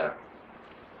said that.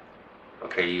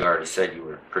 Okay, you already said you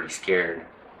were pretty scared.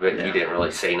 But you didn't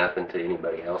really say nothing to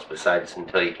anybody else besides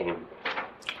until you came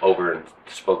over and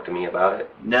spoke to me about it?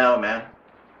 No, man.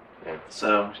 Yeah.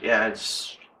 So, yeah,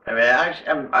 I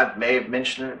mean, I may have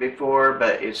mentioned it before,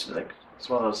 but it's like, it's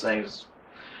one of those things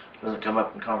that doesn't come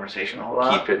up in conversation a whole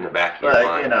lot. Keep it in the back of your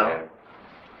mind. You know. Yeah.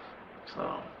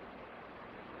 So.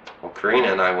 Well,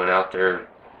 Corinna and I went out there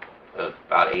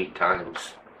about 8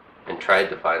 times and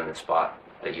tried to find the spot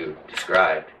that you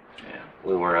described. Yeah.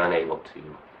 We were unable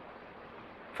to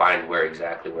find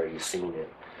exactly where you seen it,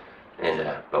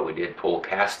 and but we did pull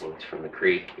castings from the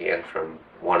creek and from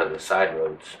one of the side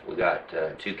roads. We got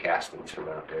 2 castings from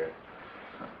out there,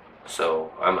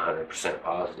 so I'm 100%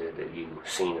 positive that you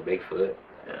seen a Bigfoot,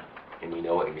 and you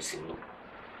know what you've seen.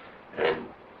 And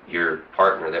your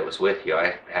partner that was with you,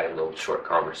 I had a little short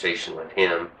conversation with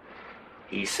him.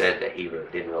 He said that he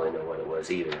didn't really know what it was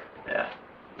either. Yeah.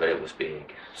 But it was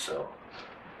big, so.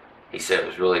 He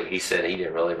said he said he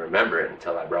didn't really remember it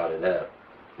until I brought it up.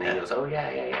 And he goes, oh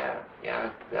yeah,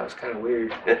 that was kind of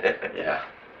weird. Yeah.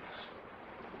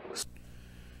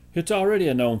 It's already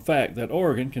a known fact that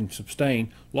Oregon can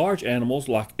sustain large animals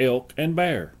like elk and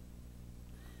bear.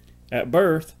 At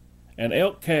birth, an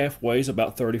elk calf weighs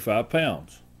about 35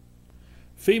 pounds.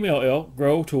 Female elk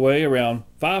grow to weigh around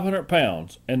 500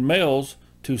 pounds and males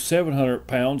to 700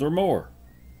 pounds or more.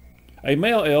 A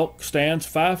male elk stands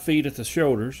 5 feet at the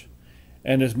shoulders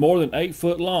and is more than 8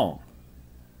 foot long.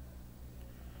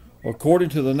 According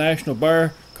to the National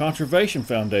Bear Conservation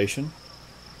Foundation,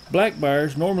 Black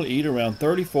bears normally eat around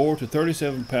 34 to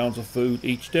 37 pounds of food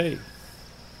each day.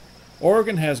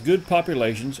 Oregon has good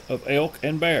populations of elk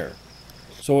and bear,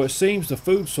 so it seems the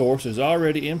food source is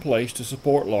already in place to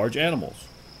support large animals.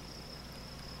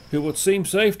 It would seem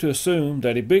safe to assume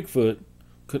that a Bigfoot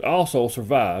could also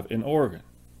survive in Oregon.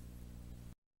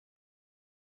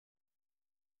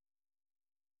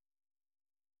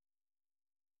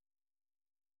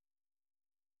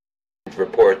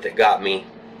 Report that got me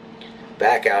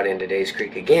back out into Days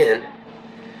Creek again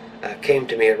came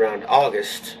to me around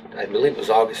August, I believe it was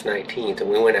August 19th, and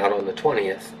we went out on the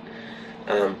 20th.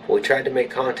 We tried to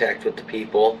make contact with the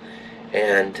people,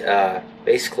 and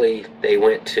basically they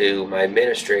went to my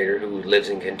administrator who lives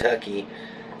in Kentucky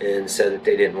and said that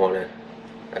they didn't want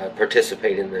to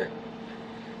participate in the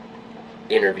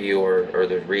interview or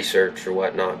the research or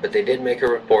whatnot, but they did make a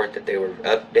report that they were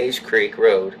up Days Creek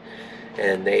Road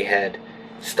and they had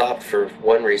stopped for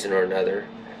one reason or another,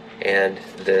 and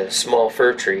the small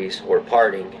fir trees were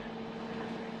parting,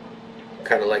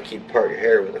 kind of like you'd part your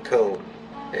hair with a comb,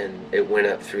 and it went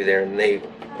up through there, and they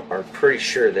are pretty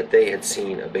sure that they had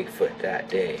seen a Bigfoot that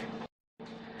day.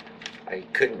 I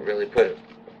couldn't really put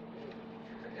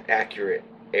an accurate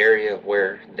area of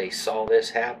where they saw this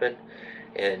happen,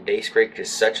 and Days Creek is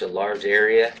such a large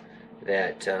area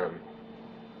that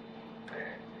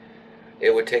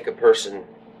it would take a person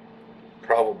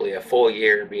probably a full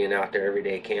year being out there every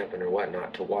day camping or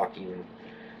whatnot to walk even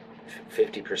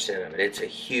 50% of it. It's a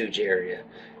huge area.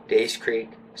 Days Creek,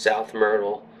 South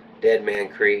Myrtle, Dead Man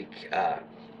Creek,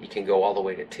 you can go all the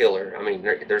way to Tiller. I mean,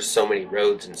 there's so many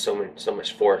roads and so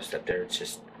much forest up there.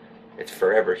 It's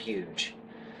forever huge.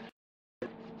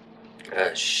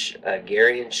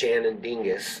 Gary and Shannon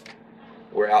Dingus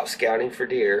were out scouting for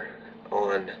deer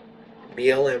on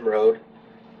BLM Road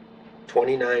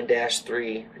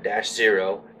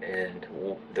 29-3-0, and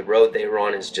the road they were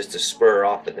on is just a spur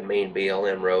off of the main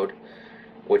BLM road,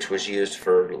 which was used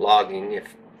for logging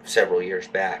several years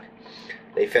back.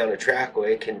 They found a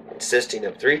trackway consisting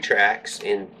of 3 tracks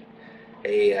in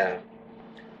a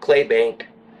clay bank,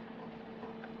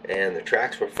 and the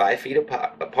tracks were 5 feet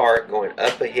apart going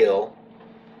up a hill.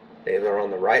 They were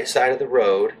on the right side of the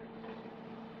road.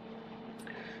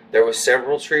 There was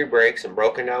several tree breaks and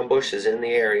broken down bushes in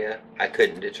the area. I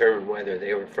couldn't determine whether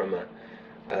they were from a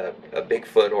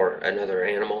Bigfoot or another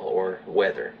animal or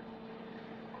weather.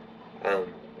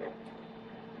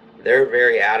 They're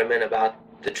very adamant about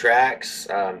the tracks.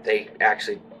 They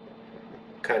actually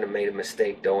kind of made a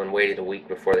mistake though and waited a week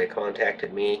before they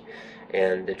contacted me,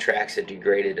 and the tracks had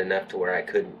degraded enough to where I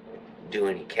couldn't do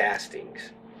any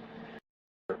castings.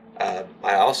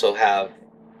 I also have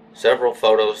several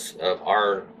photos of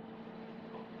our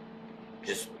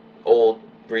just old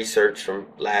research from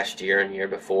last year and year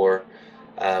before.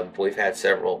 We've had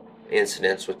several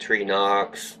incidents with tree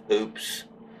knocks, hoops,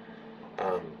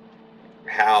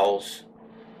 howls.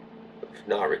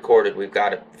 Not recorded. We've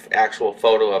got an actual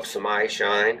photo of some eye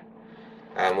shine.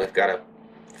 We've got a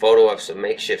photo of some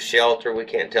makeshift shelter. We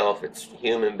can't tell if it's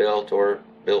human built or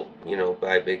built,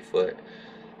 by Bigfoot.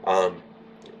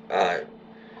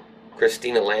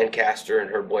 Christina Lancaster and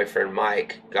her boyfriend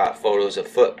Mike got photos of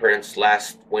footprints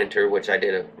last winter, which I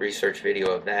did a research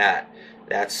video of that.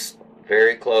 That's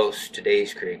very close to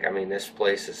Days Creek. I mean, this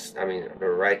place is,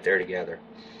 they're right there together.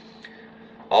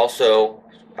 Also,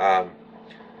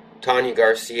 Tanya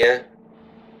Garcia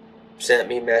sent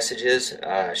me messages.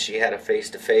 She had a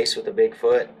face-to-face with a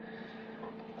Bigfoot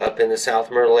up in the South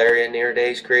Myrtle area near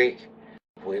Days Creek.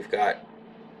 We've got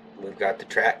the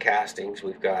track castings.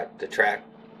 We've got the track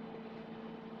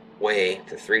way,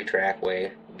 the 3-track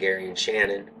way, Gary and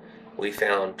Shannon. We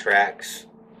found tracks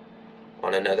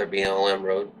on another BLM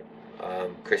road.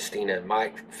 Christina and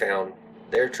Mike found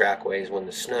their trackways when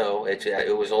the snow.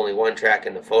 It was only 1 track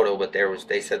in the photo, but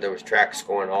they said there was tracks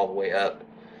going all the way up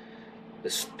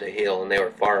the hill, and they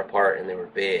were far apart and they were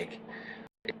big.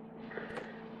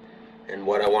 And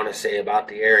what I want to say about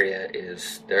the area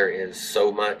is there is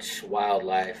so much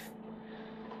wildlife.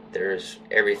 There's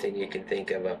everything you can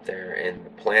think of up there, and the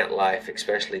plant life,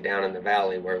 especially down in the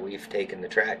valley where we've taken the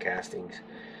track castings,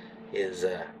 is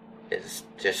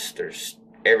just, there's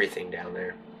everything down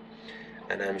there.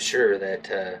 And I'm sure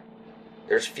that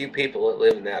there's a few people that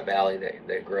live in that valley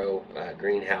that grow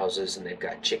greenhouses, and they've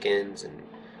got chickens, and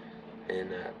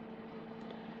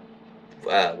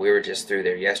we were just through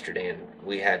there yesterday, and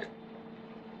we had,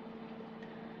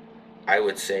 I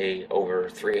would say, over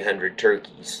 300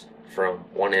 turkeys from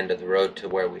one end of the road to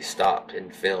where we stopped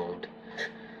and filmed.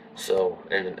 So,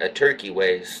 and a turkey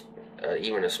weighs,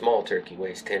 even a small turkey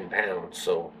weighs 10 pounds,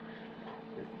 so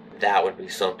that would be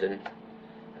something.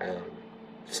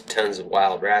 tons of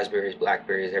wild raspberries,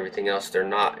 blackberries, everything else. They're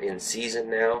not in season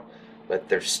now, but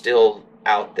they're still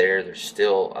out there. There's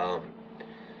still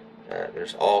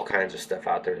there's all kinds of stuff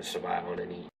out there to survive on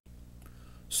and eat.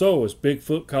 So is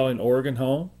Bigfoot calling Oregon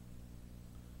home?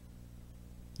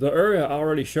 The area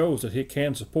already shows that it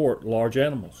can support large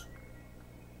animals.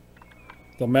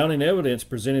 The mounting evidence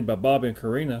presented by Bobby and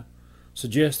Corinna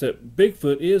suggests that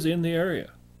Bigfoot is in the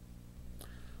area.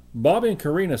 Bobby and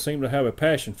Corinna seem to have a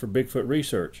passion for Bigfoot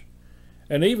research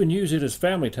and even use it as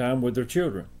family time with their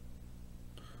children.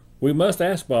 We must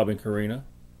ask Bobby and Corinna,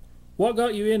 what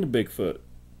got you into Bigfoot?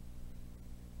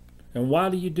 And why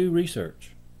do you do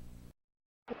research?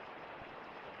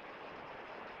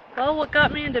 Well, what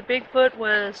got me into Bigfoot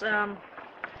was, I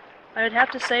would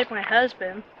have to say my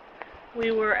husband.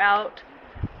 We were out,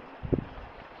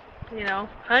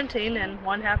 hunting, and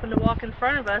one happened to walk in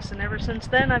front of us, and ever since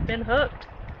then I've been hooked.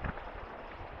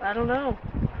 I don't know.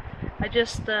 I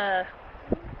just, that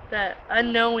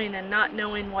unknowing and not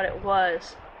knowing what it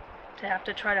was, to have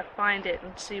to try to find it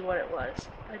and see what it was.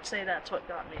 I'd say that's what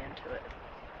got me into it.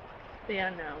 The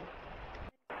unknown.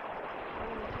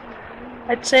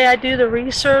 I'd say I do the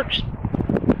research,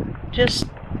 just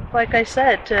like I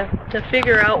said, to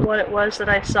figure out what it was that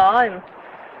I saw, and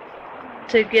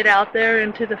to get out there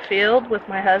into the field with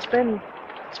my husband,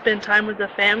 spend time with the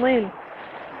family, and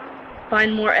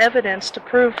find more evidence to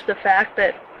prove the fact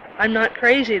that I'm not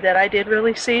crazy, that I did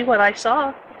really see what I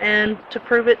saw, and to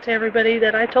prove it to everybody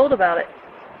that I told about it.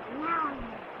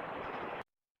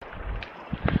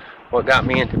 What got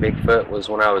me into Bigfoot was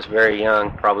when I was very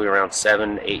young, probably around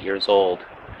 7, 8 years old.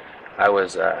 I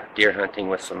was deer hunting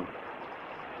with some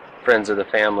friends of the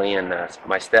family and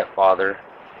my stepfather,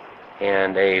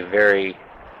 and a very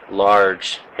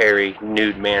large, hairy,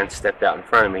 nude man stepped out in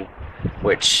front of me,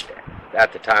 which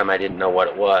at the time I didn't know what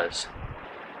it was.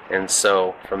 And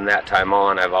so from that time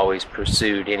on, I've always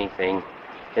pursued anything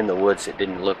in the woods that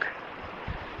didn't look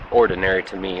ordinary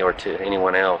to me or to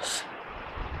anyone else.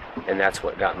 And that's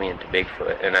what got me into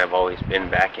Bigfoot, and I've always been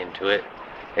back into it.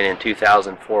 And in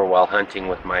 2004, while hunting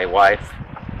with my wife,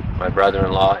 my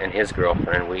brother-in-law, and his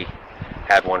girlfriend, we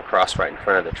had one cross right in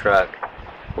front of the truck,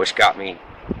 which got me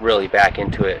really back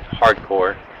into it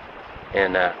hardcore.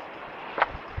 And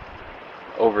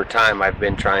over time, I've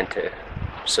been trying to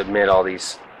submit all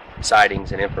these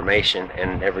sightings and information,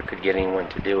 and never could get anyone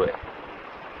to do it.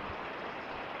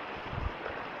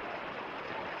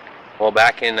 Well,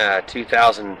 back in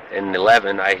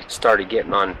 2011, I started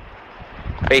getting on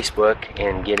Facebook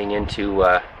and getting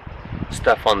into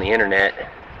stuff on the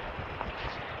internet.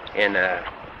 And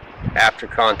after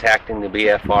contacting the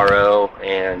BFRO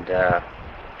and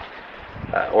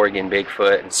Oregon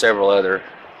Bigfoot and several other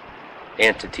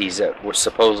entities that were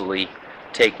supposedly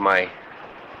take my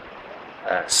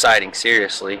sighting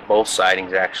seriously, both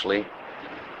sightings actually,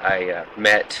 I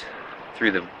met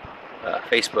through the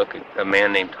Facebook a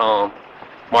man named Tom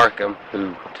Marcum,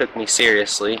 who took me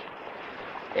seriously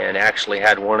and actually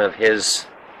had one of his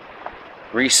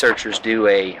researchers do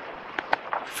a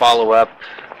follow-up,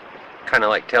 kind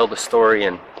of like tell the story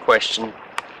and question.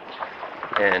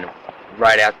 And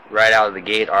right out of the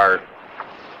gate, our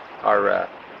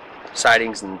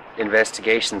sightings and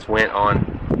investigations went on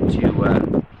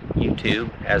to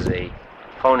YouTube as a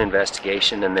phone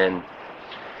investigation, and then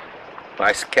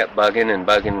I kept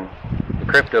bugging the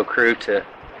crypto crew to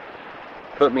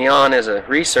put me on as a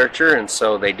researcher, and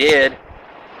so they did.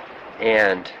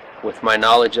 And with my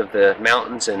knowledge of the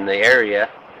mountains and the area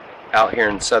out here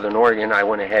in southern Oregon, I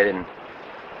went ahead and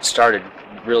started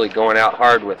really going out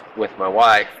hard with my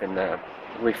wife, and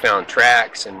we found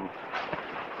tracks and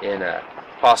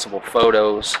possible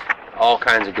photos, all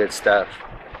kinds of good stuff.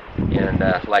 And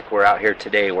like we're out here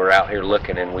today, we're out here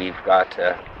looking, and we've got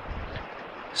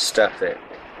stuff that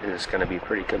is going to be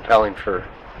pretty compelling for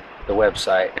the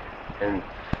website. And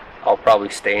I'll probably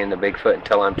stay in the Bigfoot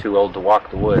until I'm too old to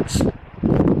walk the woods.